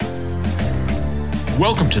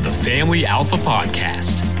Welcome to the Family Alpha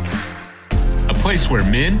Podcast, a place where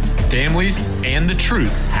men, families, and the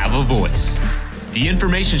truth have a voice. The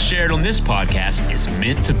information shared on this podcast is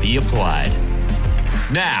meant to be applied.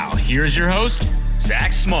 Now, here's your host,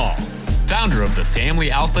 Zach Small, founder of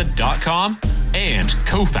thefamilyalpha.com and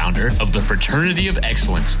co-founder of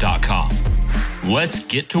thefraternityofexcellence.com. Let's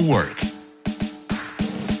get to work.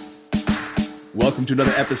 Welcome to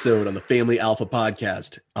another episode on the Family Alpha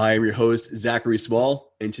Podcast. I am your host, Zachary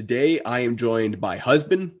Small, and today I am joined by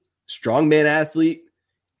husband, strongman athlete,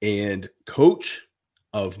 and coach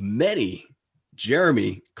of many,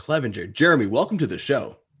 Jeremy Clevenger. Jeremy, welcome to the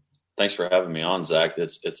show. Thanks for having me on, Zach.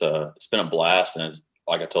 It's been a blast, and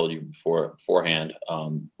like I told you beforehand,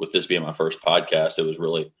 with this being my first podcast, it was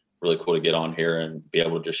really cool to get on here and be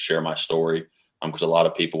able to just share my story. Because a lot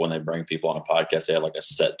of people, when they bring people on a podcast, they have like a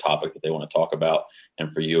set topic that they want to talk about.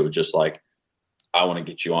 And for you, it was just like, I want to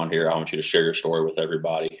get you on here. I want you to share your story with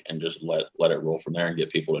everybody and just let it roll from there and get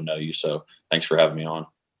people to know you. So thanks for having me on.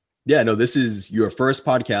 Yeah, no, this is your first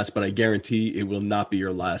podcast, but I guarantee it will not be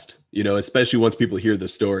your last, especially once people hear the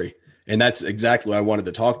story. And that's exactly what I wanted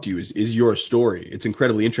to talk to you is your story. It's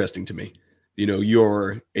incredibly interesting to me.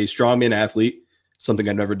 You're a strongman athlete, something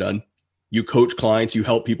I've never done. You coach clients, you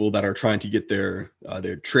help people that are trying to get their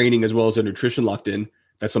training as well as their nutrition locked in.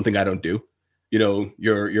 That's something I don't do.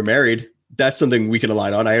 You're married. That's something we can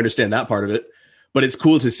align on. I understand that part of it, but it's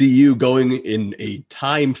cool to see you going in a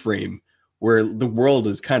time frame where the world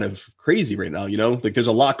is kind of crazy right now. Like there's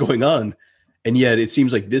a lot going on, and yet it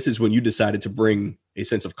seems like this is when you decided to bring a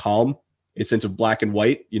sense of calm, a sense of black and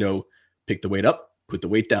white. Pick the weight up, put the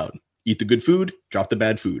weight down, eat the good food, drop the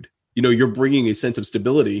bad food. You're bringing a sense of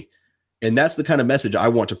stability. And that's the kind of message I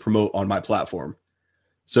want to promote on my platform.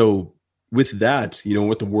 So with that,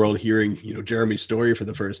 with the world hearing, Jeremy's story for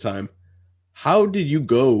the first time, how did you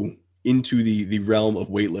go into the realm of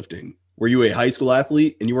weightlifting? Were you a high school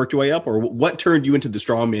athlete and you worked your way up, or what turned you into the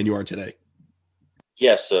strongman you are today?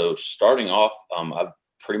 Yeah. So starting off, I've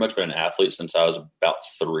pretty much been an athlete since I was about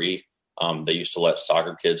 3. They used to let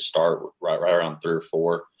soccer kids start right around 3 or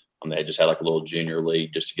 4. They just had like a little junior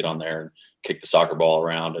league just to get on there and kick the soccer ball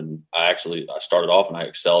around. And I started off and I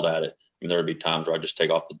excelled at it. There would be times where I just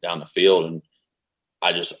take off down the field, and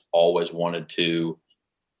I just always wanted to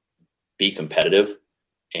be competitive.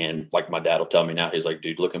 And like my dad will tell me now, he's like,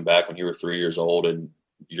 dude, looking back when you were 3 years old and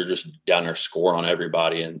you're just down there scoring on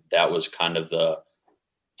everybody. And that was kind of the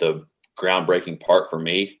groundbreaking part for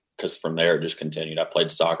me, because from there it just continued. I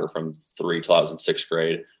played soccer from 3 till I was in 6th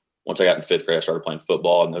grade. Once I got in 5th grade, I started playing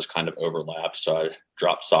football, and those kind of overlapped. So I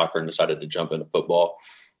dropped soccer and decided to jump into football.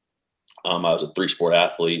 I was a 3-sport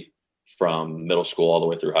athlete from middle school all the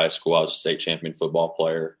way through high school. I was a state champion football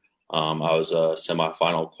player. I was a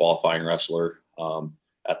semifinal qualifying wrestler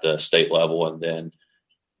at the state level, and then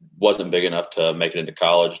wasn't big enough to make it into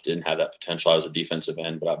college. Didn't have that potential. I was a defensive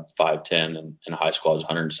end, but I'm 5'10", and in high school I was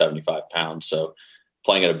 175 pounds. So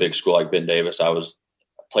playing at a big school like Ben Davis, I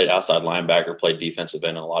played outside linebacker, played defensive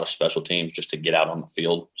end, and a lot of special teams just to get out on the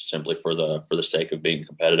field simply for the sake of being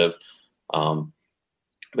competitive. But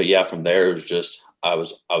yeah, from there it was just I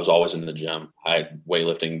was always in the gym. I had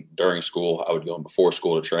weightlifting during school. I would go in before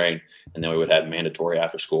school to train, and then we would have mandatory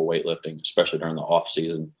after school weightlifting, especially during the off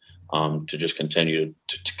season, to just continue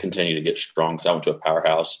to get strong. Because I went to a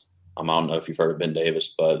powerhouse. I don't know if you've heard of Ben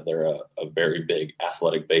Davis, but they're a very big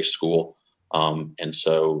athletic based school. And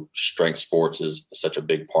so strength sports is such a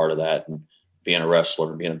big part of that. And being a wrestler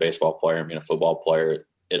and being a baseball player and being a football player,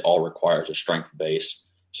 it all requires a strength base.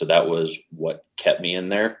 So that was what kept me in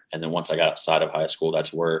there. And then once I got outside of high school,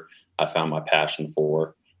 that's where I found my passion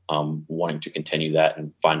for wanting to continue that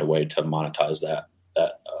and find a way to monetize that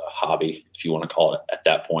hobby, if you want to call it, at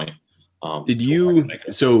that point.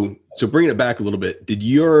 So bringing it back a little bit, did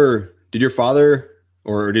your father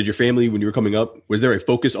or did your family, when you were coming up, was there a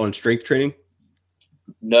focus on strength training?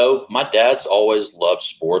 No, my dad's always loved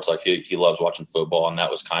sports. Like he loves watching football, and that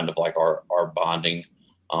was kind of like our bonding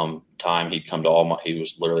time. He'd come to he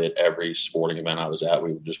was literally at every sporting event I was at.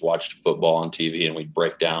 We would just watch football on TV, and we'd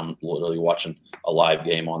break down literally watching a live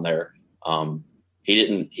game on there.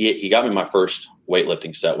 He got me my first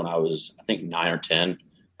weightlifting set when I was, I think, 9 or 10, and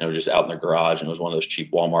it was just out in the garage, and it was one of those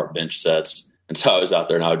cheap Walmart bench sets. And so I was out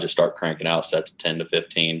there and I would just start cranking out sets of 10 to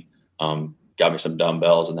 15, got me some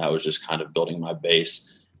dumbbells, and that was just kind of building my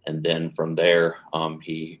base. And then from there,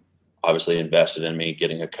 he obviously invested in me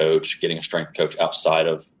getting a strength coach outside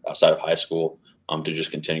of high school, to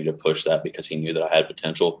just continue to push that, because he knew that I had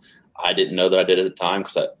potential. I didn't know that I did at the time,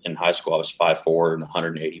 because in high school I was 5'4" and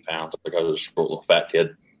 180 pounds. Like I was a short little fat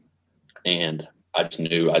kid. And I just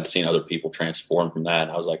knew I'd seen other people transform from that.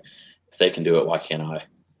 And I was like, if they can do it, why can't I?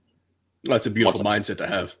 That's a beautiful mindset to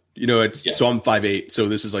have. So I'm 5'8", so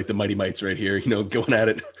this is like the Mighty Mites right here, going at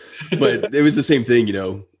it. But it was the same thing,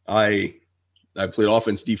 I played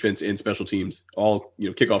offense, defense, and special teams, all,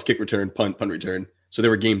 kickoff, kick return, punt return. So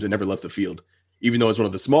there were games that never left the field. Even though I was one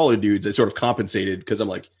of the smaller dudes, I sort of compensated because I'm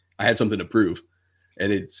like, I had something to prove.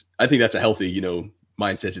 And I think that's a healthy,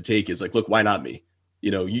 mindset to take, is like, look, why not me?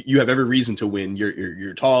 You have every reason to win.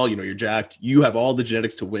 You're tall, you're jacked. You have all the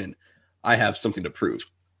genetics to win. I have something to prove.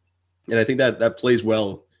 And I think that plays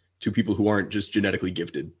well to people who aren't just genetically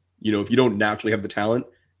gifted. If you don't naturally have the talent,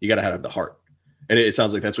 you got to have the heart. And it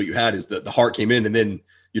sounds like that's what you had, is the heart came in, and then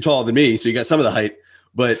you're taller than me, so you got some of the height,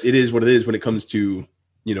 but it is what it is when it comes to,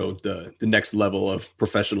 the next level of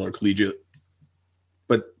professional or collegiate.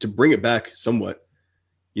 But to bring it back somewhat,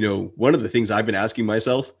 one of the things I've been asking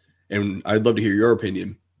myself, and I'd love to hear your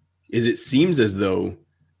opinion, is it seems as though,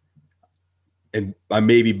 and I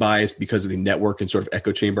may be biased because of the network and sort of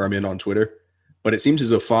echo chamber I'm in on Twitter, but it seems as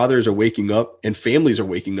though fathers are waking up and families are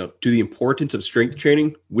waking up to the importance of strength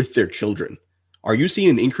training with their children. Are you seeing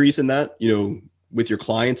an increase in that, with your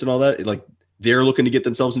clients and all that? Like, they're looking to get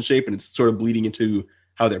themselves in shape and it's sort of bleeding into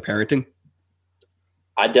how they're parenting?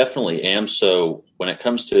 I definitely am. So when it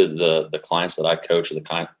comes to the clients that I coach, or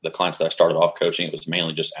the clients that I started off coaching, it was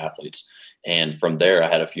mainly just athletes. And from there, I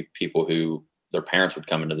had a few people who their parents would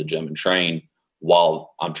come into the gym and train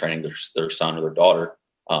while I'm training their son or their daughter.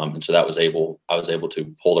 And so I was able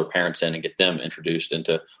to pull their parents in and get them introduced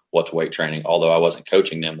into what's weight training. Although I wasn't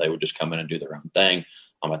coaching them, they would just come in and do their own thing.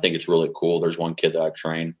 I think it's really cool. There's one kid that I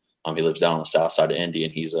train. He lives down on the south side of Indy,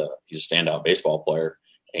 and he's a standout baseball player.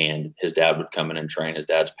 And his dad would come in and train. His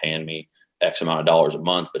dad's paying me X amount of dollars a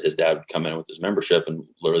month, but his dad would come in with his membership and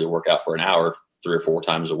literally work out for an hour 3 or 4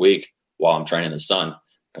 times a week while I'm training his son. And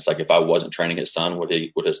it's like, if I wasn't training his son, would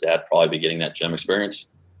his dad probably be getting that gym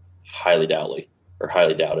experience? Highly doubted.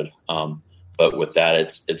 But with that,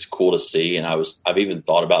 it's cool to see. And I've even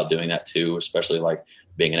thought about doing that too, especially like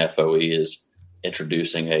being an FOE, is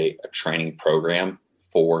introducing a training program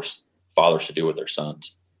for fathers to do with their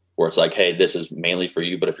sons, where it's like, hey, this is mainly for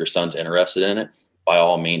you, but if your son's interested in it, by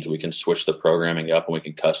all means, we can switch the programming up and we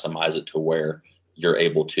can customize it to where you're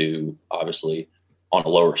able to, obviously on a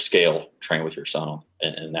lower scale, train with your son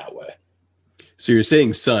in that way. So you're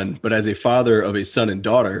saying son, but as a father of a son and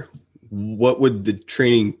daughter, what would the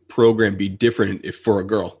training program be different if for a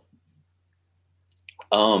girl?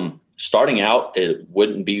 Starting out, it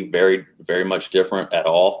wouldn't be very, very much different at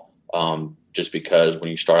all. Just because when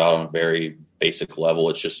you start out on a very basic level,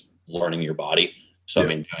 it's just learning your body. So,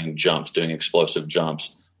 yeah. Doing jumps, doing explosive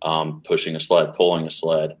jumps, pushing a sled, pulling a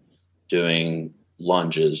sled, doing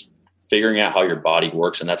lunges, figuring out how your body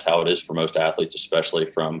works. And that's how it is for most athletes, especially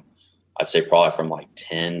I'd say probably from like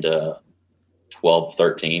 10 to 12,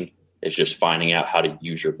 13. It's just finding out how to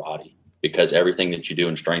use your body, because everything that you do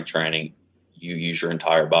in strength training, you use your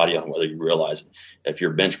entire body on, whether you realize it. If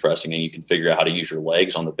you're bench pressing and you can figure out how to use your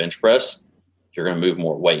legs on the bench press, you're going to move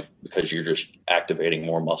more weight because you're just activating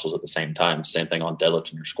more muscles at the same time. Same thing on deadlifts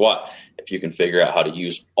and your squat. If you can figure out how to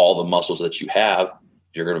use all the muscles that you have,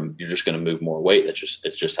 you're just going to move more weight.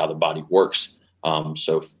 It's just how the body works.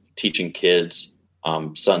 So teaching kids,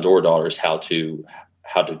 sons or daughters, how to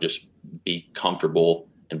just be comfortable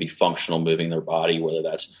and be functional moving their body, whether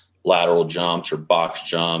that's lateral jumps or box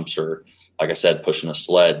jumps, or like I said, pushing a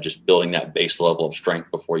sled, just building that base level of strength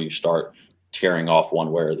before you start tearing off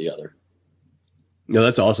one way or the other. No,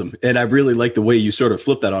 that's awesome. And I really like the way you sort of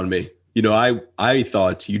flipped that on me. I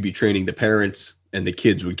thought you'd be training the parents and the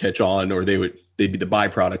kids would catch on, or they'd be the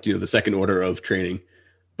byproduct, the second order of training.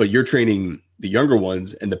 But you're training the younger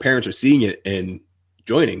ones and the parents are seeing it and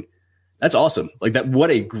joining. That's awesome. Like that,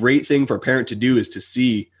 what a great thing for a parent to do is to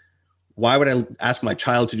see, why would I ask my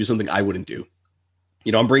child to do something I wouldn't do?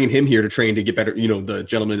 I'm bringing him here to train to get better. The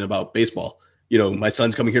gentleman about baseball, my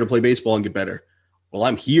son's coming here to play baseball and get better. Well,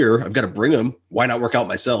 I'm here. I've got to bring him. Why not work out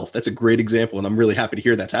myself? That's a great example. And I'm really happy to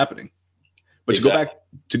hear that's happening. But exactly.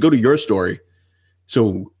 to go to your story.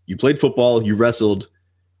 So you played football, you wrestled.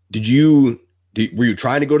 Were you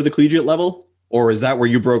trying to go to the collegiate level? Or is that where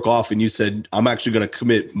you broke off and you said, I'm actually going to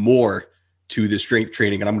commit more to the strength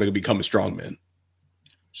training and I'm going to become a strongman?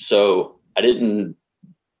 So I didn't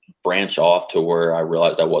branch off to where I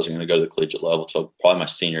realized I wasn't going to go to the collegiate level until probably my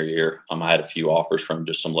senior year. I had a few offers from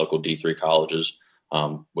just some local D3 colleges.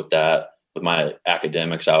 With my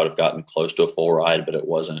academics, I would have gotten close to a full ride, but it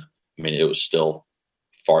wasn't. It was still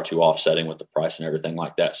far too offsetting with the price and everything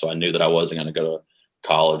like that. So I knew that I wasn't going to go to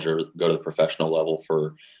college or go to the professional level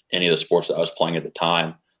for any of the sports that I was playing at the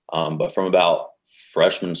time. But from about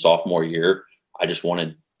freshman, sophomore year, I just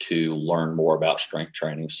wanted to learn more about strength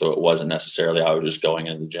training. So it wasn't necessarily I was just going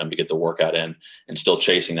into the gym to get the workout in and still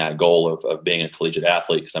chasing that goal of being a collegiate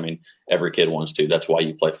athlete. Because, I mean, every kid wants to. That's why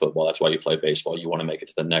you play football. That's why you play baseball. You want to make it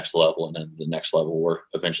to the next level, and then the next level where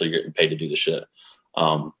eventually you're getting paid to do the shit.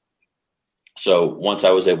 So once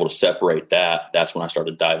I was able to separate that, that's when I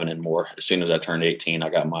started diving in more. As soon as I turned 18, I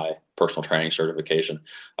got my personal training certification.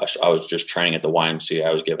 I was just training at the YMCA.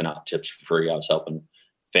 I was giving out tips for free. I was helping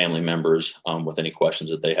family members with any questions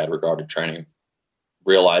that they had regarding training,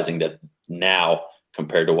 realizing that now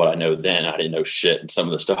compared to what I know then, I didn't know shit. And some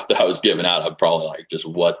of the stuff that I was giving out, I'm probably like, just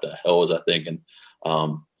what the hell was I thinking?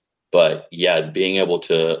 But yeah, being able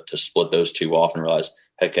to split those two off and realize,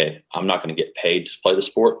 okay, I'm not going to get paid to play the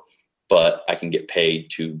sport, but I can get paid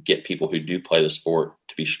to get people who do play the sport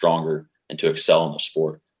to be stronger and to excel in the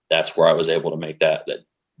sport. That's where I was able to make that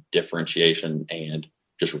differentiation and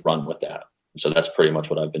just run with that. So that's pretty much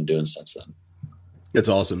what I've been doing since then. That's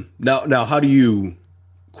awesome. Now, how do you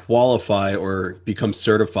qualify or become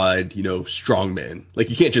certified, strongman? Like,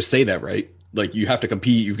 you can't just say that, right? Like, you have to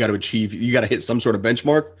compete, you've got to achieve, you got to hit some sort of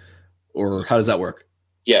benchmark, or how does that work?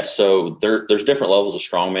 Yeah. So there's different levels of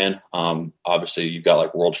strongman. Obviously you've got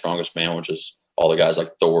like world's strongest man, which is all the guys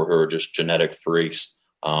like Thor who are just genetic freaks.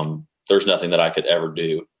 There's nothing that I could ever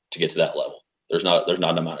do to get to that level. There's not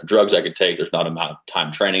an amount of drugs I could take. There's not an amount of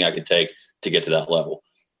time training I could take to get to that level.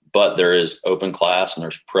 But there is open class and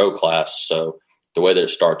there's pro class. So the way that it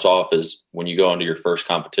starts off is when you go into your first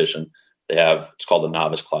competition, it's called the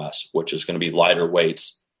novice class, which is going to be lighter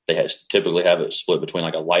weights. They typically have it split between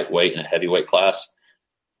like a lightweight and a heavyweight class.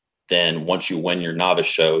 Then once you win your novice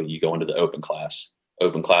show, you go into the open class.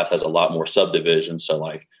 Open class has a lot more subdivisions. So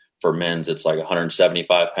like for men's, it's like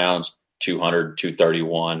 175 pounds, 200,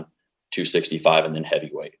 231, 265, and then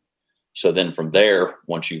heavyweight. So then from there,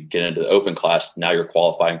 once you get into the open class, now you're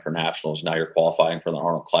qualifying for nationals. Now you're qualifying for the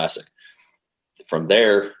Arnold Classic. From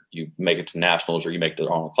there, you make it to nationals or you make it to the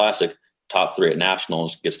Arnold Classic. Top 3 at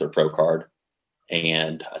nationals gets their pro card.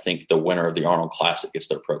 And I think the winner of the Arnold Classic gets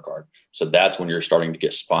their pro card. So that's when you're starting to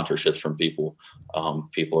get sponsorships from people.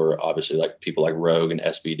 People are obviously like people like Rogue and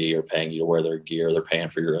SBD are paying you to wear their gear. They're paying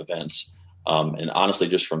for your events. And honestly,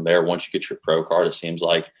 just from there, once you get your pro card, it seems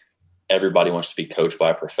like everybody wants to be coached by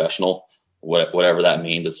a professional, whatever that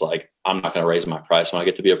means. It's like, I'm not going to raise my price when I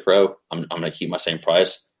get to be a pro. I'm going to keep my same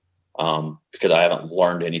price because I haven't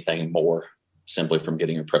learned anything more simply from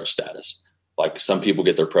getting a pro status. Like some people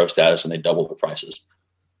get their pro status and they double the prices.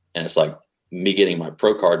 And it's like me getting my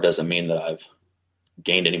pro card doesn't mean that I've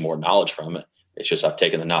gained any more knowledge from it. It's just I've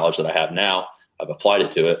taken the knowledge that I have now, I've applied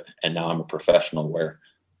it to it, and now I'm a professional where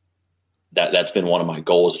that's been one of my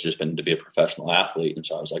goals. It's just been to be a professional athlete. And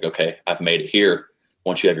so I was like, okay, I've made it here.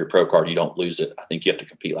 Once you have your pro card, you don't lose it. I think you have to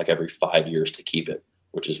compete like every 5 years to keep it,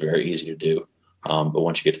 which is very easy to do. But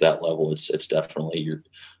once you get to that level, it's definitely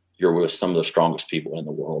you're with some of the strongest people in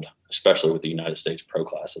the world, especially with the United States pro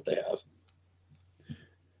class that they have.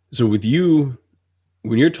 So with you,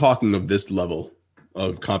 when you're talking of this level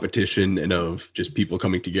of competition and of just people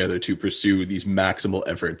coming together to pursue these maximal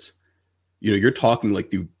efforts, you're talking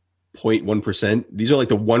like the 0.1%. These are like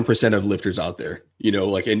the 1% of lifters out there,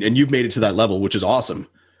 and you've made it to that level, which is awesome.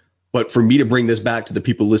 But for me to bring this back to the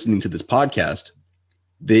people listening to this podcast,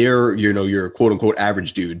 they're, you're a quote unquote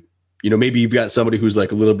average dude. Maybe you've got somebody who's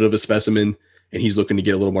like a little bit of a specimen and he's looking to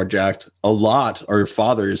get a little more jacked. A lot are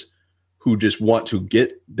fathers who just want to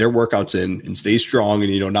get their workouts in and stay strong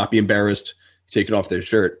and, not be embarrassed, taking off their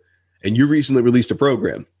shirt. And you recently released a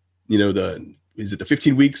program, is it the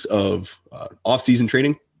 15 weeks of off-season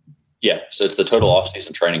training? Yeah. So it's the total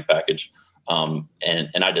off-season training package. And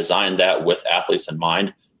I designed that with athletes in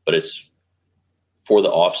mind, but it's for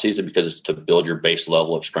the off season because it's to build your base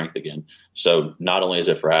level of strength again. So not only is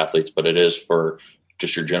it for athletes, but it is for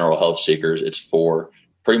just your general health seekers. It's for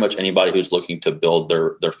pretty much anybody who's looking to build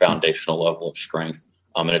their foundational level of strength.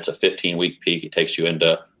 And it's a 15-week peak. It takes you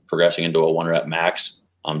into progressing into a 1-rep max.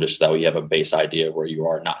 Just so that way you have a base idea of where you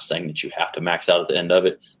are, not saying that you have to max out at the end of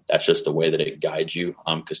it. That's just the way that it guides you.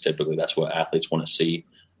 Because typically that's what athletes want to see.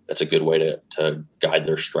 That's a good way to guide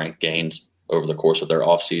their strength gains over the course of their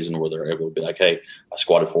off season, where they're able to be like, hey, I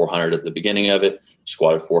squatted 400 at the beginning of it,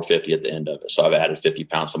 squatted 450 at the end of it. So I've added 50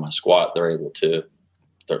 pounds to my squat. They're able to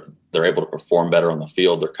perform better on the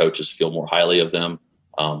field. Their coaches feel more highly of them.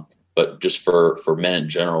 But just for men in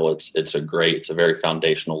general, it's a very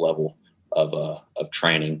foundational level of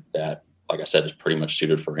training that, like I said, is pretty much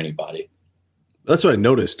suited for anybody. That's what I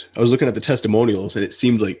noticed. I was looking at the testimonials and it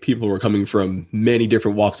seemed like people were coming from many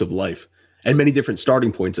different walks of life and many different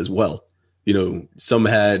starting points as well. Some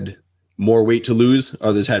had more weight to lose,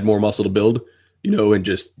 others had more muscle to build, and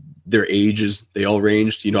just their ages, they all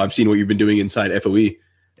ranged. You know, I've seen what you've been doing inside FOE,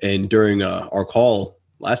 and during our call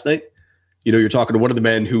last night, you know, you're talking to one of the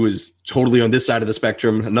men who was totally on this side of the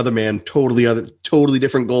spectrum, another man totally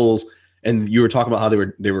different goals, and you were talking about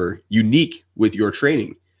how they were unique with your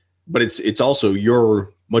training, but it's also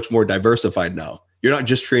you're much more diversified now. You're not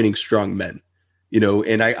just training strong men, you know.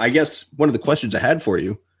 And I guess one of the questions I had for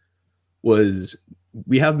you was,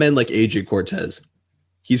 we have men like AJ Cortez.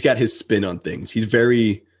 He's got his spin on things. He's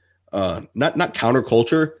very not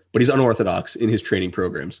counterculture, but he's unorthodox in his training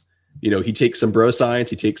programs. You know, he takes some bro science,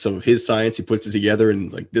 he takes some of his science, he puts it together,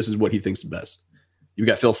 and like, this is what he thinks is best. You've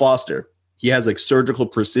got Phil Foster. He has like surgical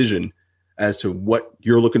precision as to what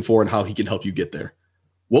you're looking for and how he can help you get there.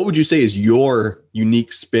 What would you say is your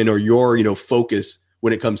unique spin or your, you know, focus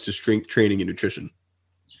when it comes to strength training and nutrition?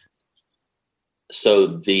 So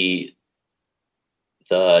the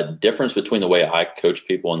difference between the way I coach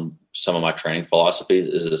people and some of my training philosophies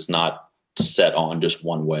is it's not set on just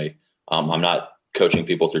one way. I'm not coaching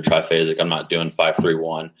people through triphasic. I'm not doing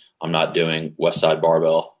 5-3-1. I'm not doing West Side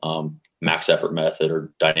Barbell, max effort method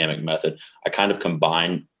or dynamic method. I kind of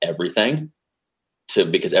combine everything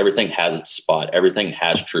because everything has its spot. Everything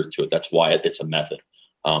has truth to it. That's why it's a method.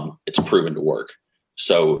 It's proven to work.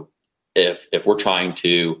 So if we're trying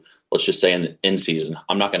to, let's just say in season,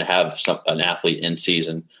 I'm not going to have an athlete in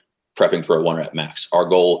season prepping for a 1-rep max. Our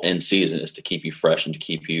goal in season is to keep you fresh and to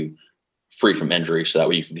keep you free from injury, so that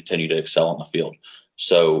way you can continue to excel on the field.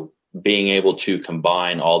 So being able to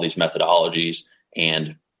combine all these methodologies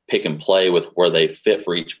and pick and play with where they fit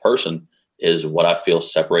for each person is what I feel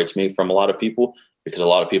separates me from a lot of people, because a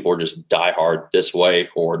lot of people are just die hard this way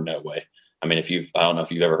or no way. I mean, I don't know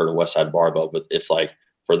if you've ever heard of West Side Barbell, but it's like,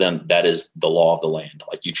 for them, that is the law of the land.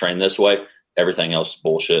 Like, you train this way, everything else is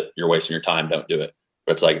bullshit. You're wasting your time. Don't do it.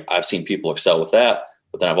 But it's like, I've seen people excel with that.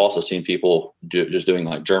 But then I've also seen people just doing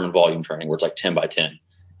like German volume training where it's like 10 by 10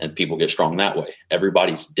 and people get strong that way.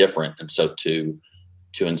 Everybody's different. And so to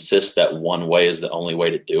insist that one way is the only way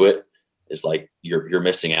to do it is like, you're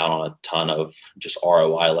missing out on a ton of just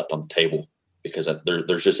ROI left on the table, because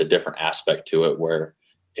there's just a different aspect to it where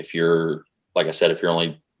if you're, like I said, if you're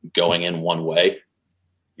only going in one way,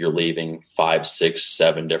 you're leaving 5, 6,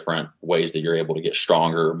 7 different ways that you're able to get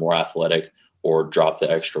stronger, more athletic, or drop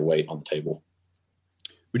the extra weight on the table.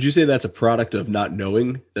 Would you say that's a product of not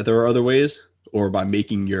knowing that there are other ways, or by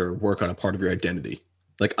making your work on a part of your identity?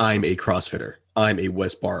 Like, I'm a CrossFitter, I'm a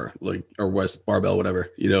West Bar, like, or West Barbell, whatever,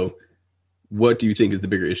 you know, what do you think is the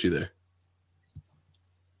bigger issue there?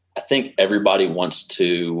 I think everybody wants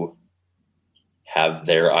to have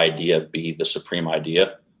their idea be the supreme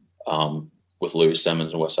idea. With Louis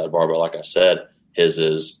Simmons and West Side Barbell, like I said, his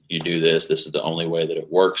is, you do this is the only way that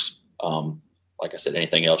it works. Like I said,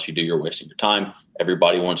 anything else you do, you're wasting your time.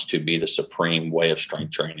 Everybody wants to be the supreme way of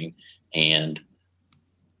strength training. And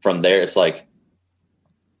from there, it's like,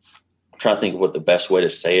 I'm trying to think of what the best way to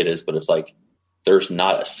say it is, but it's like, there's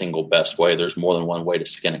not a single best way. There's more than one way to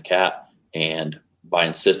skin a cat. And by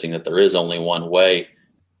insisting that there is only one way,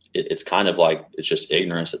 it's kind of like, it's just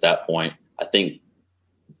ignorance at that point. I think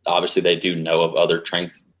obviously they do know of other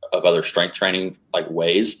strength training like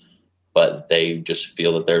ways, but they just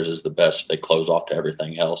feel that theirs is the best. They close off to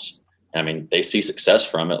everything else. And I mean, they see success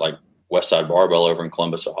from it. Like West Side Barbell over in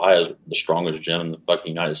Columbus, Ohio is the strongest gym in the fucking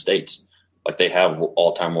United States. Like, they have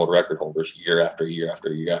all-time world record holders year after year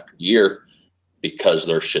after year after year because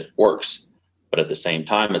their shit works. But at the same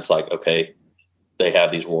time, it's like, okay, they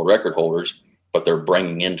have these world record holders, but they're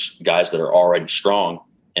bringing in guys that are already strong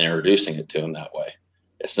and introducing it to them that way.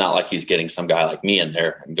 It's not like he's getting some guy like me in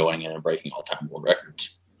there and going in and breaking all-time world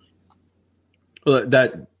records. Well,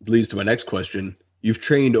 that leads to my next question. You've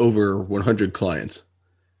trained over 100 clients.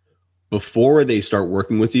 Before they start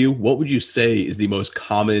working with you, what would you say is the most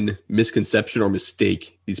common misconception or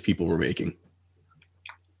mistake these people were making?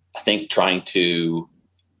 I think trying to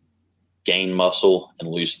gain muscle and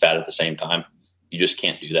lose fat at the same time. You just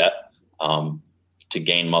can't do that. To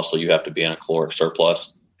gain muscle, you have to be in a caloric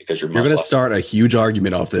surplus, because you're going to start a huge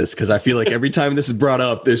argument off this, because I feel like every time this is brought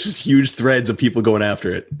up, there's just huge threads of people going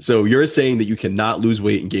after it. So you're saying that you cannot lose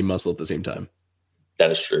weight and gain muscle at the same time?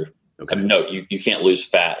 That is true. Okay. I mean, no, you can't lose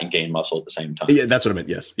fat and gain muscle at the same time. Yeah, that's what I meant.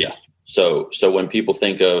 Yes. Yeah. So when people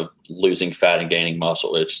think of losing fat and gaining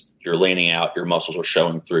muscle, it's you're leaning out, your muscles are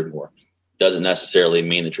showing through more. Doesn't necessarily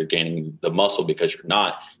mean that you're gaining the muscle, because you're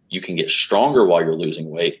not. You can get stronger while you're losing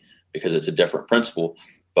weight, because it's a different principle.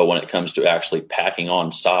 But when it comes to actually packing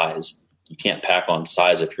on size, you can't pack on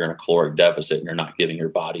size if you're in a caloric deficit and you're not giving your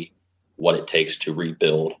body what it takes to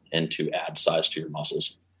rebuild and to add size to your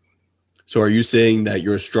muscles. So are you saying that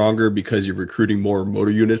you're stronger because you're recruiting more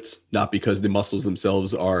motor units, not because the muscles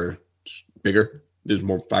themselves are bigger? There's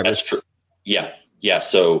more fibers? That's true. Yeah. Yeah.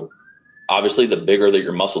 So obviously the bigger that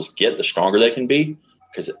your muscles get, the stronger they can be,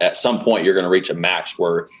 because at some point you're going to reach a max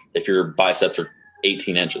where if your biceps are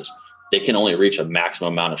 18 inches, they can only reach a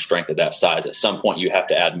maximum amount of strength at that size. At some point you have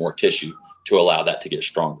to add more tissue to allow that to get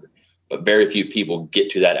stronger. But very few people get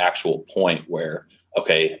to that actual point where,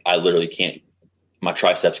 okay, I literally can't, my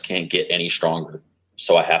triceps can't get any stronger,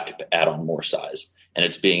 so I have to add on more size. And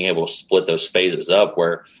it's being able to split those phases up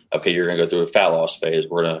where, okay, you're going to go through a fat loss phase.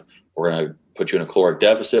 We're going to put you in a caloric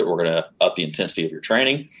deficit. We're going to up the intensity of your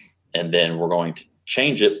training, and then we're going to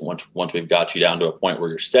change it once we've got you down to a point where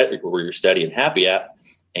you're steady and happy at.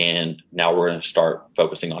 And now we're going to start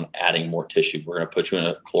focusing on adding more tissue. We're going to put you in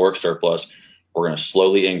a caloric surplus. We're going to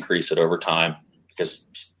slowly increase it over time, because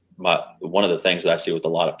one of the things that I see with a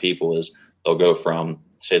lot of people is they'll go from,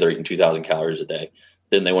 say they're eating 2,000 calories a day.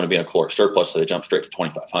 Then they want to be in a caloric surplus, so they jump straight to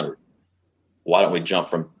 2,500. Why don't we jump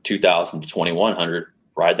from 2,000 to 2,100,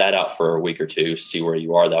 ride that out for a week or two, see where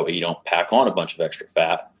you are. That way you don't pack on a bunch of extra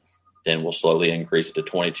fat. Then we'll slowly increase it to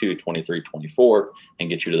 22, 23, 24, and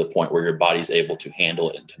get you to the point where your body's able to handle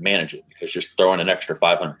it and to manage it. Because just throwing an extra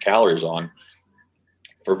 500 calories on,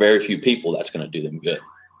 for very few people, that's going to do them good.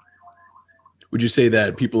 Would you say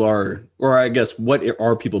that people are, or I guess, what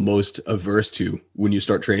are people most averse to when you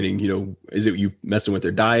start training? You know, is it you messing with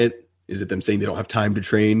their diet? Is it them saying they don't have time to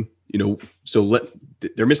train? You know, so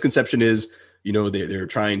their misconception is, you know, they're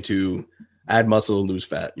trying to add muscle and lose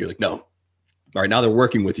fat. You're like, no. All right, now they're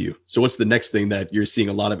working with you. So what's the next thing that you're seeing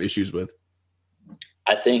a lot of issues with?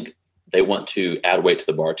 I think they want to add weight to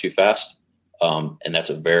the bar too fast. And that's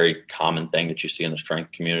a very common thing that you see in the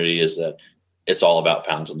strength community, is that it's all about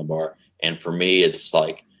pounds on the bar. And for me, it's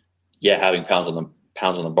like, yeah, having pounds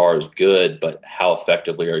on the bar is good, but how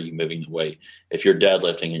effectively are you moving the weight? If you're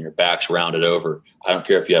deadlifting and your back's rounded over, I don't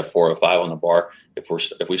care if you have 405 on the bar.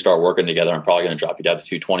 If we start working together, I'm probably going to drop you down to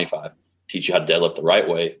 225, teach you how to deadlift the right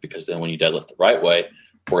way, because then when you deadlift the right way,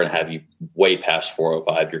 we're going to have you way past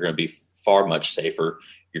 405. You're going to be far much safer.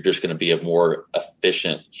 You're just going to be a more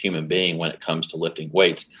efficient human being when it comes to lifting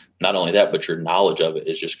weights. Not only that, but your knowledge of it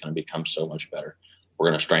is just going to become so much better. We're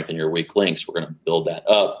going to strengthen your weak links. We're going to build that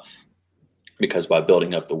up, because by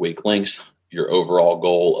building up the weak links, your overall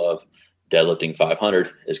goal of deadlifting 500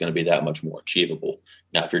 is going to be that much more achievable.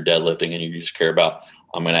 Now, if you're deadlifting and you just care about,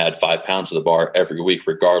 I'm going to add 5 pounds to the bar every week,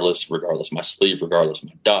 regardless my sleep, regardless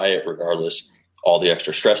my diet, regardless all the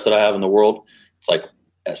extra stress that I have in the world, it's like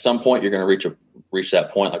at some point you're going to reach that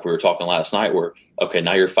point, like we were talking last night, where, okay,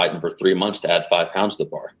 now you're fighting for 3 months to add 5 pounds to the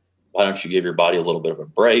bar. Why don't you give your body a little bit of a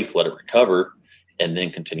break, let it recover, and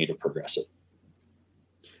then continue to progress it?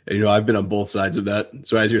 And, you know, I've been on both sides of that.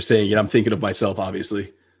 So as you're saying, I'm thinking of myself,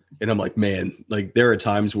 obviously. And I'm like, man, like there are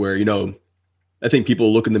times where, you know, I think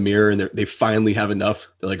people look in the mirror and they finally have enough.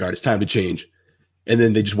 They're like, all right, it's time to change. And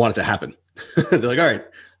then they just want it to happen. They're like, all right,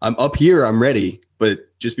 I'm up here, I'm ready. But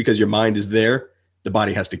just because your mind is there, the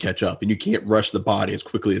body has to catch up, and you can't rush the body as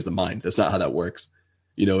quickly as the mind. That's not how that works.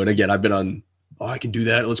 You know, and again, I've been on, I can do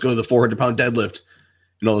that. Let's go to the 400-pound deadlift.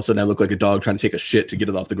 And all of a sudden I look like a dog trying to take a shit to get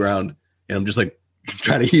it off the ground. And I'm just like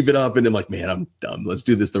trying to heave it up. And I'm like, man, I'm dumb. Let's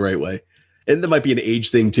do this the right way. And there might be an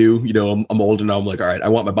age thing too. You know, I'm old and now I'm like, all right, I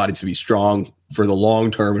want my body to be strong for the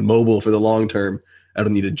long term and mobile for the long term. I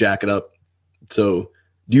don't need to jack it up. So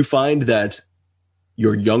do you find that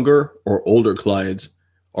your younger or older clients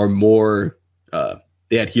are more,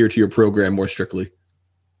 they adhere to your program more strictly?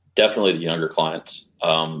 Definitely the younger clients.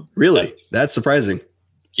 Really? That's surprising.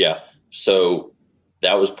 Yeah. So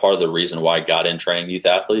that was part of the reason why I got in training youth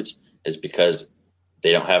athletes, is because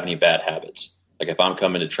they don't have any bad habits. Like if I'm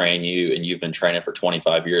coming to train you and you've been training for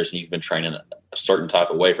 25 years and you've been training a certain type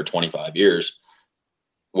of way for 25 years,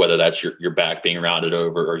 whether that's your back being rounded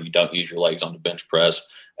over or you don't use your legs on the bench press,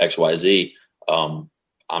 XYZ, I'm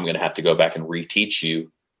going to have to go back and reteach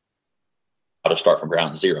you how to start from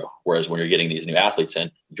ground zero. Whereas when you're getting these new athletes in,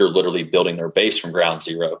 you're literally building their base from ground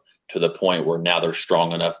zero to the point where now they're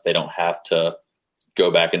strong enough. They don't have to go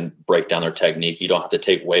back and break down their technique. You don't have to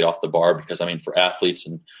take weight off the bar, because I mean, for athletes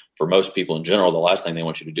and for most people in general, the last thing they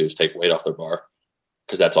want you to do is take weight off their bar,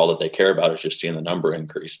 because that's all that they care about, is just seeing the number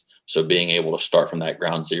increase. So being able to start from that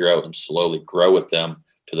ground zero and slowly grow with them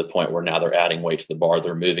to the point where now they're adding weight to the bar,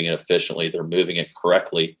 they're moving it efficiently, they're moving it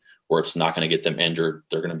correctly, where it's not going to get them injured.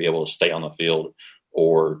 They're going to be able to stay on the field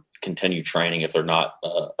or continue training. If they're not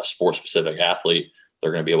a sport specific athlete,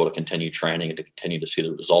 they're going to be able to continue training and to continue to see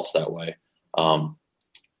the results that way.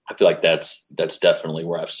 I feel like that's definitely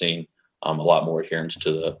where I've seen a lot more adherence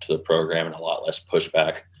to the program and a lot less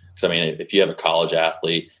pushback. Because I mean, if you have a college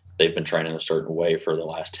athlete they've been training a certain way for the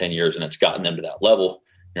last 10 years and it's gotten them to that level.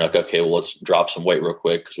 You're like, okay, well, let's drop some weight real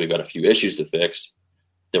quick because we've got a few issues to fix.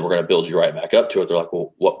 Then we're going to build you right back up to it. They're like,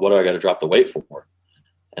 well, what do I got to drop the weight for?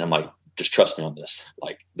 And I'm like, just trust me on this.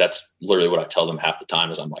 Like, that's literally what I tell them half the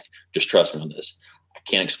time is I'm like, just trust me on this. I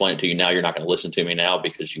can't explain it to you now. You're not going to listen to me now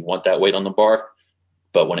because you want that weight on the bar.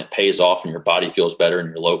 But when it pays off and your body feels better and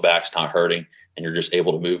your low back's not hurting and you're just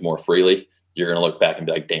able to move more freely, you're going to look back and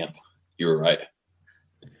be like, damn, you were right.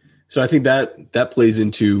 So I think that plays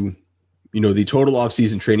into, the total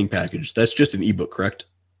off-season training package. That's just an ebook, correct?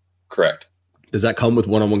 Correct. Does that come with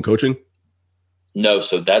one-on-one coaching? No.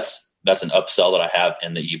 So that's an upsell that I have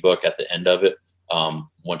in the ebook at the end of it.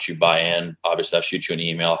 Once you buy in, obviously I'll shoot you an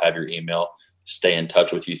email, have your email, stay in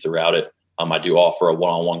touch with you throughout it. I do offer a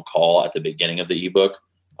one-on-one call at the beginning of the ebook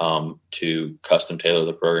to custom tailor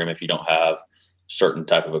the program. If you don't have certain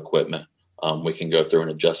type of equipment, we can go through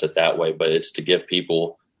and adjust it that way. But it's to give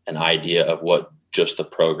people an idea of what just the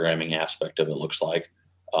programming aspect of it looks like.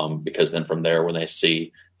 Because then from there, when they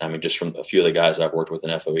see, just from a few of the guys I've worked with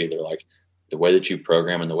in FOE, they're like, the way that you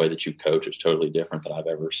program and the way that you coach is totally different than I've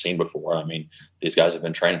ever seen before. These guys have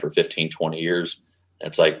been training for 15, 20 years. And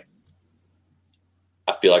it's like,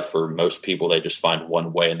 I feel like for most people, they just find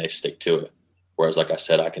one way and they stick to it. Whereas, like I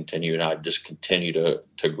said, I continue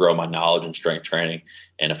to grow my knowledge and strength training.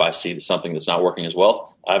 And if I see something that's not working as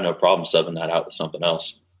well, I have no problem subbing that out with something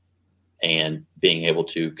else. And being able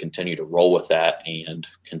to continue to roll with that and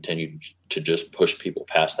continue to just push people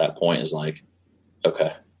past that point is like,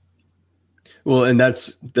 okay. Well, and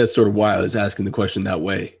that's sort of why I was asking the question that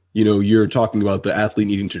way. You're talking about the athlete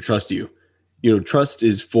needing to trust you. Trust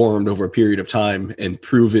is formed over a period of time and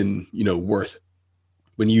proven, worth.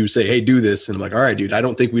 When you say, hey, do this. And I'm like, all right, dude, I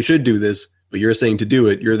don't think we should do this, but you're saying to do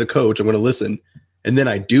it. You're the coach. I'm going to listen. And then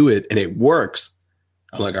I do it and it works.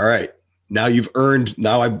 I'm like, all right, now you've earned,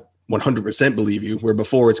 now I 100% believe you, where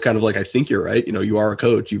before it's kind of like, I think you're right. You are a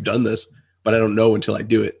coach, you've done this, but I don't know until I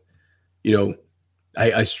do it.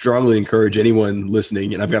 I strongly encourage anyone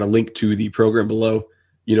listening, and I've got a link to the program below,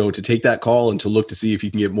 to take that call and to look to see if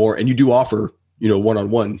you can get more. And you do offer,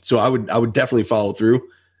 one-on-one. So I would definitely follow through.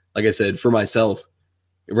 Like I said, for myself,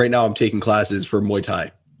 right now I'm taking classes for Muay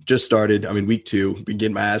Thai. Just started. week 2, been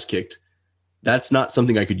getting my ass kicked. That's not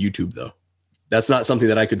something I could YouTube though. That's not something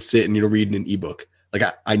that I could sit and, read in an ebook. Like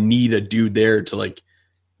I need a dude there to like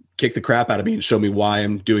kick the crap out of me and show me why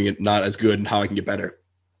I'm doing it not as good and how I can get better.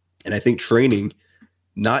 And I think training,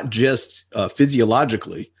 not just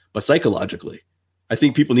physiologically, but psychologically, I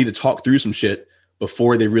think people need to talk through some shit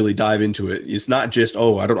before they really dive into it. It's not just,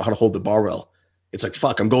 oh, I don't know how to hold the bar well. It's like,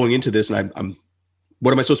 fuck, I'm going into this and I'm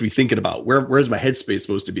what am I supposed to be thinking about? Where's my headspace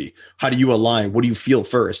supposed to be? How do you align? What do you feel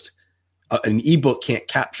first? An ebook can't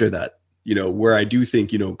capture that, where I do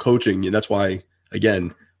think, coaching, and that's why,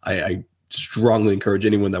 again, I strongly encourage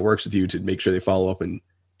anyone that works with you to make sure they follow up and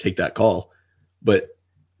take that call. But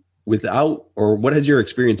what has your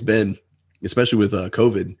experience been, especially with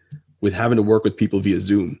COVID, with having to work with people via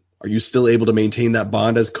Zoom? Are you still able to maintain that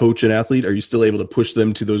bond as coach and athlete? Are you still able to push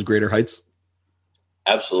them to those greater heights?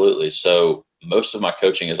 Absolutely. So most of my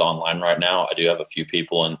coaching is online right now. I do have a few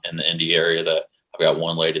people in the Indy area that I've got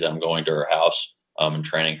one lady that I'm going to her house and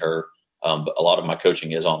training her. But a lot of my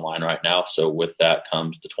coaching is online right now. So with that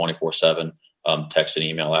comes the 24/7 text and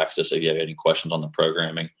email access. If you have any questions on the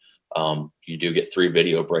programming, you do get 3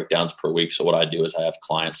 video breakdowns per week. So what I do is I have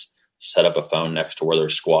clients set up a phone next to where they're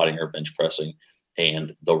squatting or bench pressing,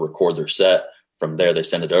 and they'll record their set. From there, they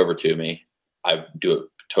send it over to me. I do a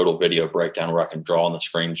total video breakdown where I can draw on the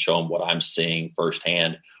screen, show them what I'm seeing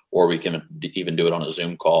firsthand, or we can even do it on a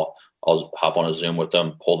Zoom call. I'll hop on a Zoom with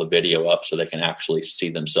them, pull the video up so they can actually see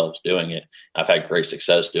themselves doing it. I've had great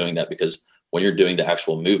success doing that because when you're doing the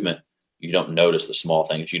actual movement, you don't notice the small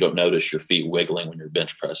things. You don't notice your feet wiggling when you're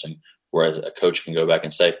bench pressing. Whereas a coach can go back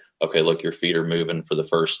and say, okay, look, your feet are moving for the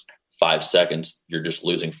first 5 seconds. You're just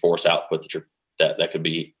losing force output that could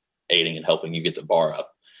be aiding and helping you get the bar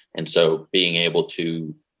up. And so being able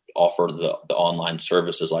to offer the online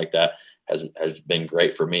services like that has been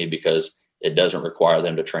great for me because it doesn't require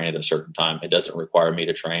them to train at a certain time. It doesn't require me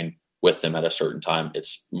to train with them at a certain time.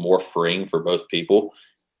 It's more freeing for both people.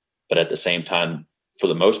 But at the same time, for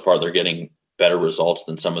the most part, they're getting better results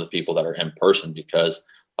than some of the people that are in person because,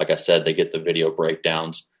 like I said, they get the video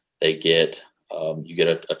breakdowns. They get you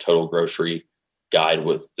get a total grocery guide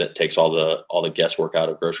that takes all the guesswork out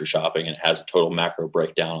of grocery shopping and has a total macro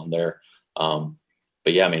breakdown on there.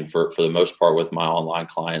 But yeah, for the most part with my online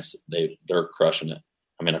clients, they're crushing it.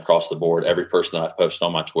 Across the board, every person that I've posted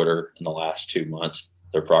on my Twitter in the last 2 months,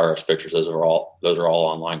 their progress pictures, those are all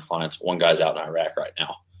online clients. One guy's out in Iraq right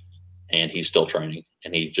now. and he's still training,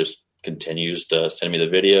 and he just continues to send me the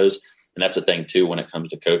videos. And that's the thing too, when it comes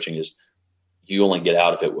to coaching, is you only get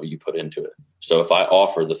out of it what you put into it. So if I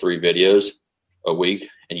offer the 3 videos a week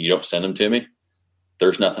and you don't send them to me,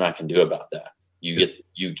 there's nothing I can do about that. You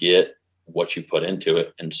get what you put into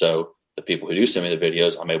it. And so the people who do send me the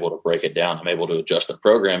videos, I'm able to break it down. I'm able to adjust the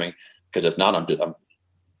programming, because if not, I'm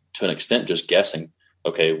to an extent just guessing,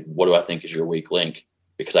 okay, what do I think is your weak link?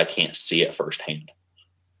 Because I can't see it firsthand.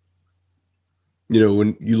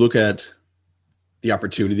 When you look at the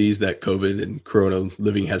opportunities that COVID and Corona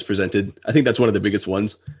living has presented, I think that's one of the biggest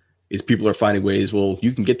ones, is people are finding ways. Well,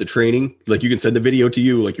 you can get the training, like you can send the video to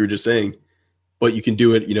you, like you were just saying, but you can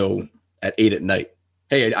do it, at 8 at night.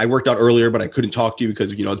 Hey, I worked out earlier, but I couldn't talk to you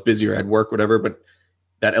because, it's busy or I had work, whatever. But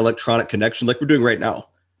that electronic connection, like we're doing right now,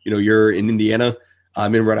 you're in Indiana,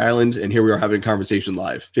 I'm in Rhode Island, and here we are having a conversation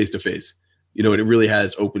live, face to face. And it really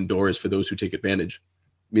has opened doors for those who take advantage.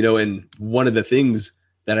 And one of the things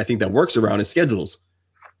that I think that works around is schedules.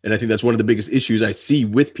 And I think that's one of the biggest issues I see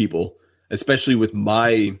with people, especially with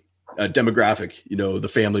my demographic, the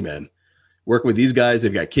family man. Working with these guys,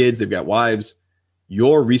 they've got kids, they've got wives.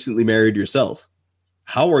 You're recently married yourself.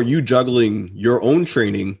 How are you juggling your own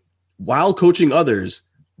training while coaching others,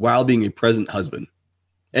 while being a present husband?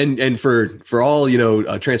 And for all,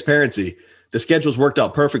 transparency, the schedules worked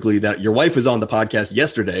out perfectly that your wife was on the podcast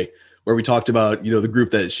yesterday, where we talked about, the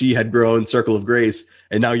group that she had grown, Circle of Grace,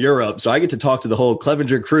 and now you're up. So I get to talk to the whole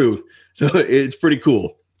Clevenger crew. So it's pretty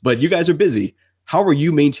cool. But you guys are busy. How are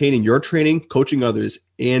you maintaining your training, coaching others,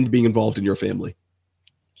 and being involved in your family?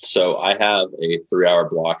 So I have a 3-hour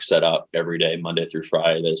block set up every day, Monday through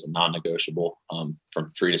Friday. That is a non-negotiable. From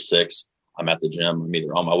 3 to 6, I'm at the gym. I'm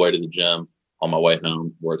either on my way to the gym, on my way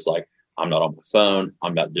home, where it's like I'm not on my phone.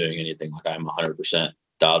 I'm not doing anything. Like I'm 100%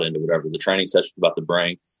 dialed into whatever the training session is about to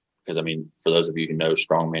bring. Because, for those of you who know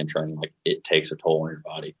strongman training, like it takes a toll on your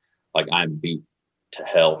body. Like I'm beat to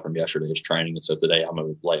hell from yesterday's training. And so today I'm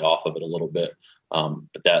going to lay off of it a little bit.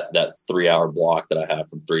 But that 3-hour block that I have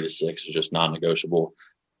from 3 to 6 is just non-negotiable.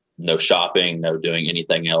 No shopping, no doing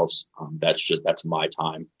anything else. That's my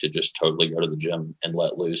time to just totally go to the gym and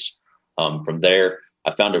let loose. From there,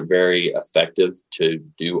 I found it very effective to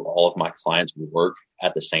do all of my clients' work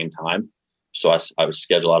at the same time. So I would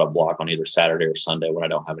schedule out a block on either Saturday or Sunday when I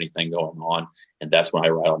don't have anything going on. And that's when I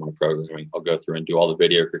write all my programming. I'll go through and do all the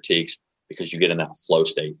video critiques, because you get in that flow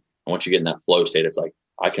state. And once you get in that flow state, it's like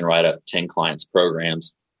I can write up 10 clients'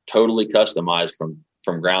 programs totally customized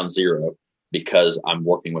from ground zero, because I'm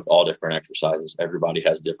working with all different exercises. Everybody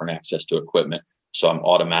has different access to equipment. So I'm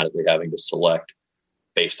automatically having to select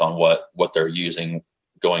based on what they're using,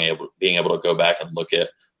 being able to go back and look at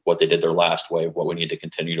what they did their last wave, what we need to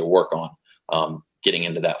continue to work on, getting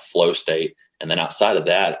into that flow state. And then outside of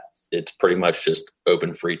that, it's pretty much just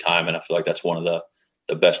open free time. And I feel like that's one of the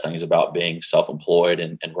best things about being self-employed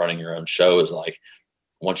and running your own show, is like,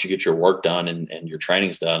 once you get your work done and your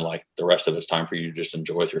training's done, like the rest of it's time for you to just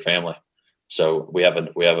enjoy with your family. So we have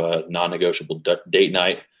a non-negotiable date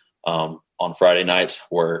night on Friday nights,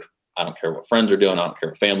 where I don't care what friends are doing. I don't care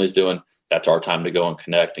what family's doing. That's our time to go and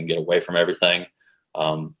connect and get away from everything.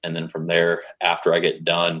 And then from there, after I get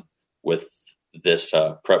done with this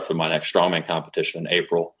prep for my next strongman competition in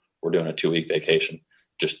April, we're doing a 2-week vacation.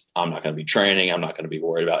 I'm not going to be training. I'm not going to be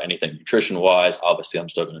worried about anything nutrition wise. Obviously, I'm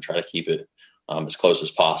still going to try to keep it as close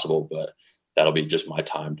as possible, but that'll be just my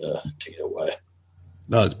time to get away.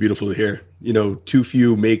 No, it's beautiful to hear. Too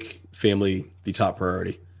few make family the top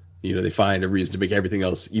priority. They find a reason to make everything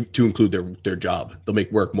else, to include their job. They'll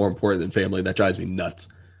make work more important than family. That drives me nuts.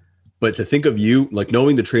 But to think of you, like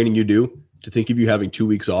knowing the training you do, to think of you having 2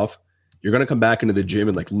 weeks off, you're going to come back into the gym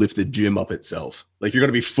and like lift the gym up itself. Like you're going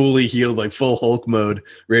to be fully healed, like full Hulk mode,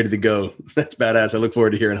 ready to go. That's badass. I look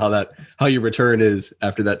forward to hearing how your return is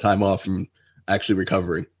after that time off and actually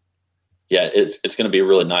recovering. Yeah, it's going to be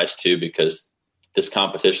really nice too, because this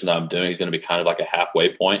competition that I'm doing is going to be kind of like a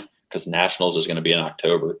halfway point, because nationals is going to be in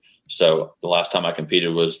October. So the last time I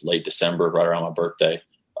competed was late December, right around my birthday.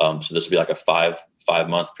 So this will be like a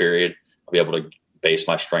five-month period. I'll be able to base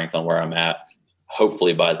my strength on where I'm at.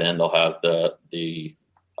 Hopefully by then they'll have the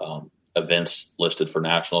events listed for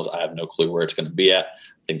nationals. I have no clue where it's going to be at.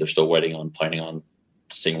 I think they're still planning on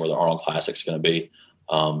seeing where the Arnold Classic is going to be.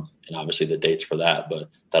 And obviously the dates for that, but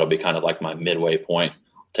that'll be kind of like my midway point.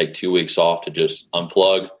 I'll take 2 weeks off to just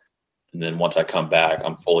unplug. And then once I come back,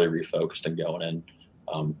 I'm fully refocused and going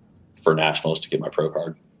in for nationals to get my pro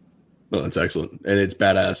card. Well, that's excellent. And it's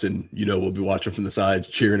badass. And, we'll be watching from the sides,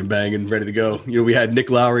 cheering and banging, ready to go. We had Nick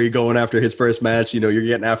Lowry going after his first match. You're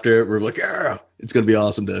getting after it. We're like, yeah, it's going to be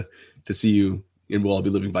awesome to see you, and we'll all be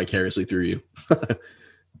living vicariously through you.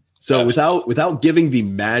 So without giving the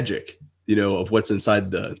magic, of what's inside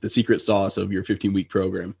the secret sauce of your 15-week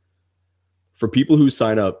program, for people who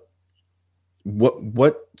sign up,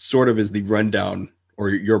 what sort of is the rundown or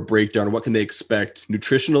your breakdown, or what can they expect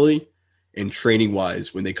nutritionally and training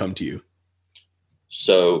wise when they come to you?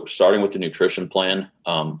 So starting with the nutrition plan,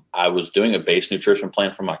 I was doing a base nutrition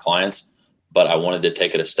plan for my clients, but I wanted to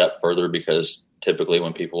take it a step further because typically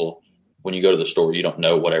when you go to the store, you don't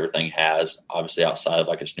know what everything has, obviously outside of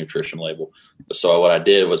like its nutrition label. So what I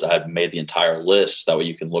did was I made the entire list. That way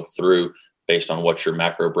you can look through based on what your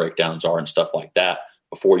macro breakdowns are and stuff like that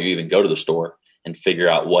before you even go to the store and figure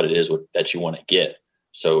out what it is that you want to get.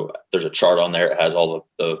 So there's a chart on there. It has all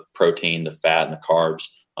the protein, the fat, and the carbs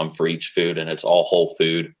for each food, and it's all whole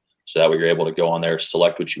food. So that way you're able to go on there,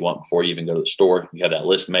 select what you want before you even go to the store. You have that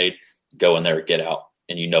list made, go in there, get out.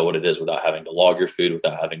 And you know what it is without having to log your food,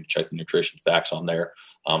 without having to check the nutrition facts on there.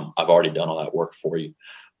 I've already done all that work for you.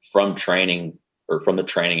 From training, or from the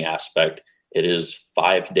training aspect, it is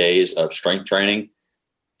 5 days of strength training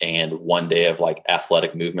and 1 day of like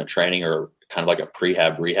athletic movement training, or kind of like a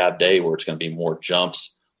prehab rehab day where it's going to be more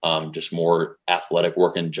jumps, just more athletic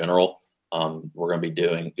work in general. You'll be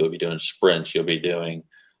doing sprints. You'll be doing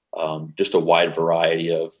just a wide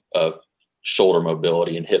variety of shoulder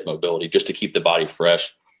mobility and hip mobility, just to keep the body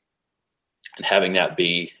fresh. And having that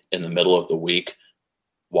be in the middle of the week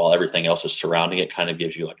while everything else is surrounding it kind of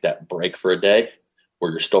gives you like that break for a day where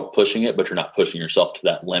you're still pushing it, but you're not pushing yourself to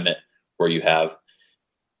that limit where you have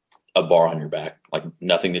a bar on your back. Like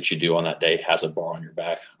nothing that you do on that day has a bar on your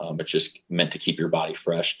back. It's just meant to keep your body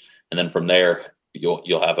fresh. And then from there,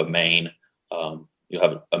 you'll have a main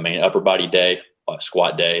upper body day, a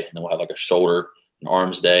squat day, and then we'll have like a shoulder and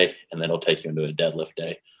arms day, and then it'll take you into a deadlift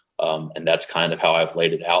day. And that's kind of how I've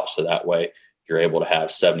laid it out. So that way you're able to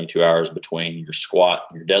have 72 hours between your squat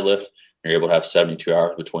and your deadlift. And you're able to have 72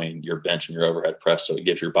 hours between your bench and your overhead press. So it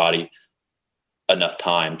gives your body enough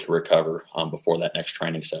time to recover before that next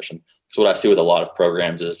training session. So what I see with a lot of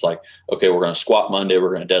programs is it's like, okay, we're going to squat Monday,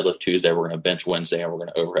 we're going to deadlift Tuesday, we're going to bench Wednesday, and we're going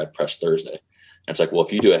to overhead press Thursday. And it's like, well,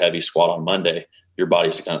 if you do a heavy squat on Monday, your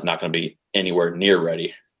body's not going to be anywhere near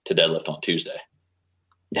ready to deadlift on Tuesday.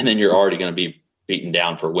 And then you're already going to be beaten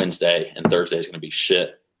down for Wednesday, and Thursday is going to be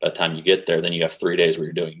shit. By the time you get there, then you have 3 days where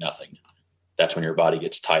you're doing nothing. That's when your body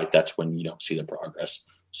gets tight. That's when you don't see the progress.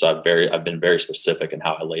 So I've been very specific in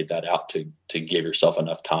how I laid that out to give yourself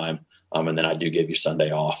enough time. And then I do give you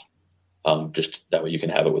Sunday off, just that way you can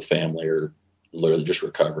have it with family or literally just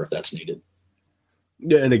recover if that's needed.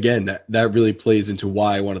 Yeah, and again, that really plays into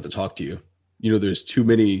why I wanted to talk to you. There's too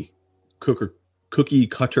many cookie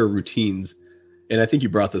cutter routines. And I think you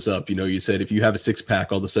brought this up. You said if you have a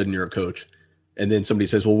 6-pack, all of a sudden you're a coach. And then somebody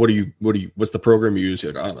says, well, what's the program you use?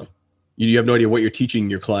 You're like, I don't know. You have no idea what you're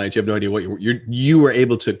teaching your clients. You have no idea what you were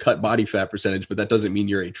able to cut body fat percentage, but that doesn't mean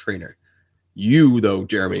you're a trainer. You, though,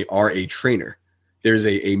 Jeremy, are a trainer. There's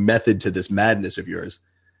a method to this madness of yours.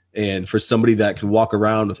 And for somebody that can walk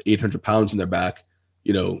around with 800 pounds in their back,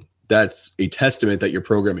 that's a testament that your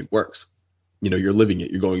programming works. You're living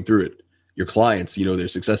it. You're going through it. Your clients, their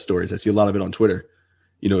success stories. I see a lot of it on Twitter,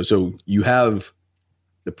 so you have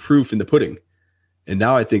the proof in the pudding. And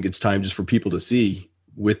now I think it's time just for people to see,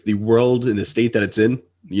 with the world in the state that it's in,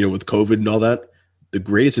 with COVID and all that, the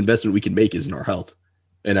greatest investment we can make is in our health.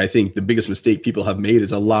 And I think the biggest mistake people have made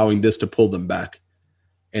is allowing this to pull them back.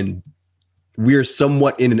 And we're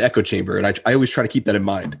somewhat in an echo chamber. And I always try to keep that in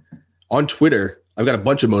mind. On Twitter, I've got a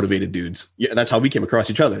bunch of motivated dudes. Yeah, that's how we came across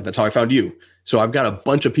each other. That's how I found you. So I've got a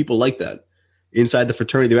bunch of people like that inside the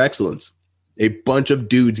fraternity of excellence. A bunch of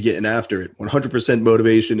dudes getting after it. 100%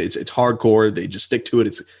 motivation. It's hardcore. They just stick to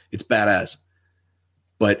it. It's badass.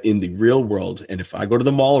 But in the real world, and if I go to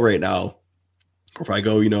the mall right now, or if I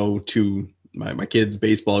go, to my kid's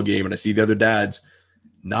baseball game and I see the other dads,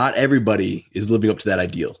 not everybody is living up to that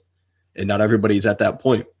ideal. And not everybody's at that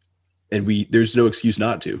point. And there's no excuse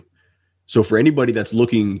not to. So for anybody that's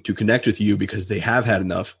looking to connect with you because they have had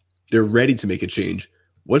enough, they're ready to make a change,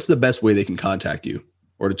 what's the best way they can contact you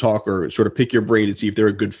or to talk or sort of pick your brain and see if they're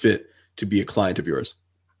a good fit to be a client of yours?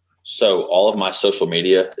 So all of my social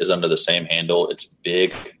media is under the same handle. It's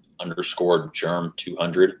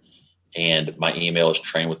big_germ200. And my email is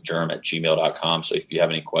trainwithgerm@gmail.com. So if you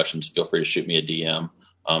have any questions, feel free to shoot me a DM,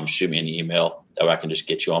 shoot me an email. That way I can just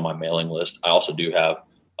get you on my mailing list. I also do have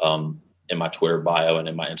in my Twitter bio and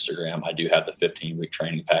in my Instagram, I do have the 15-week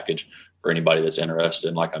training package for anybody that's interested.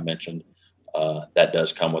 And like I mentioned, that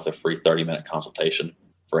does come with a free 30-minute consultation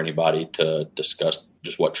for anybody to discuss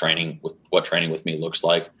just what training with me looks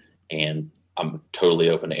like. And I'm totally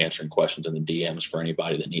open to answering questions in the DMs for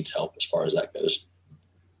anybody that needs help as far as that goes.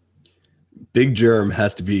 Big Germ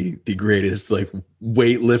has to be the greatest like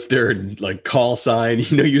weightlifter and like call sign,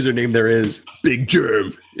 username there is. Big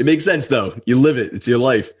Germ. It makes sense though. You live it. It's your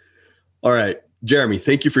life. All right, Jeremy,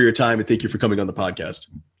 thank you for your time and thank you for coming on the podcast.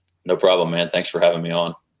 No problem, man. Thanks for having me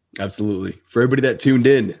on. Absolutely. For everybody that tuned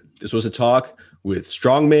in, this was a talk with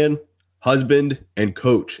strongman, husband, and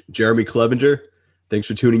coach Jeremy Clevenger. Thanks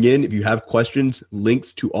for tuning in. If you have questions,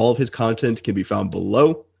 links to all of his content can be found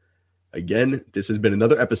below. Again, this has been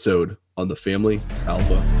another episode on the Family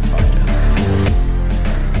Alpha Podcast.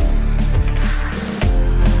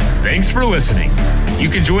 Thanks for listening. You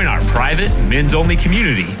can join our private men's-only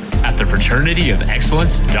community at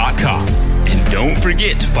thefraternityofexcellence.com. And don't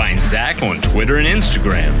forget to find Zach on Twitter and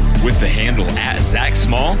Instagram with the handle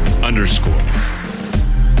 @ZachSmall_.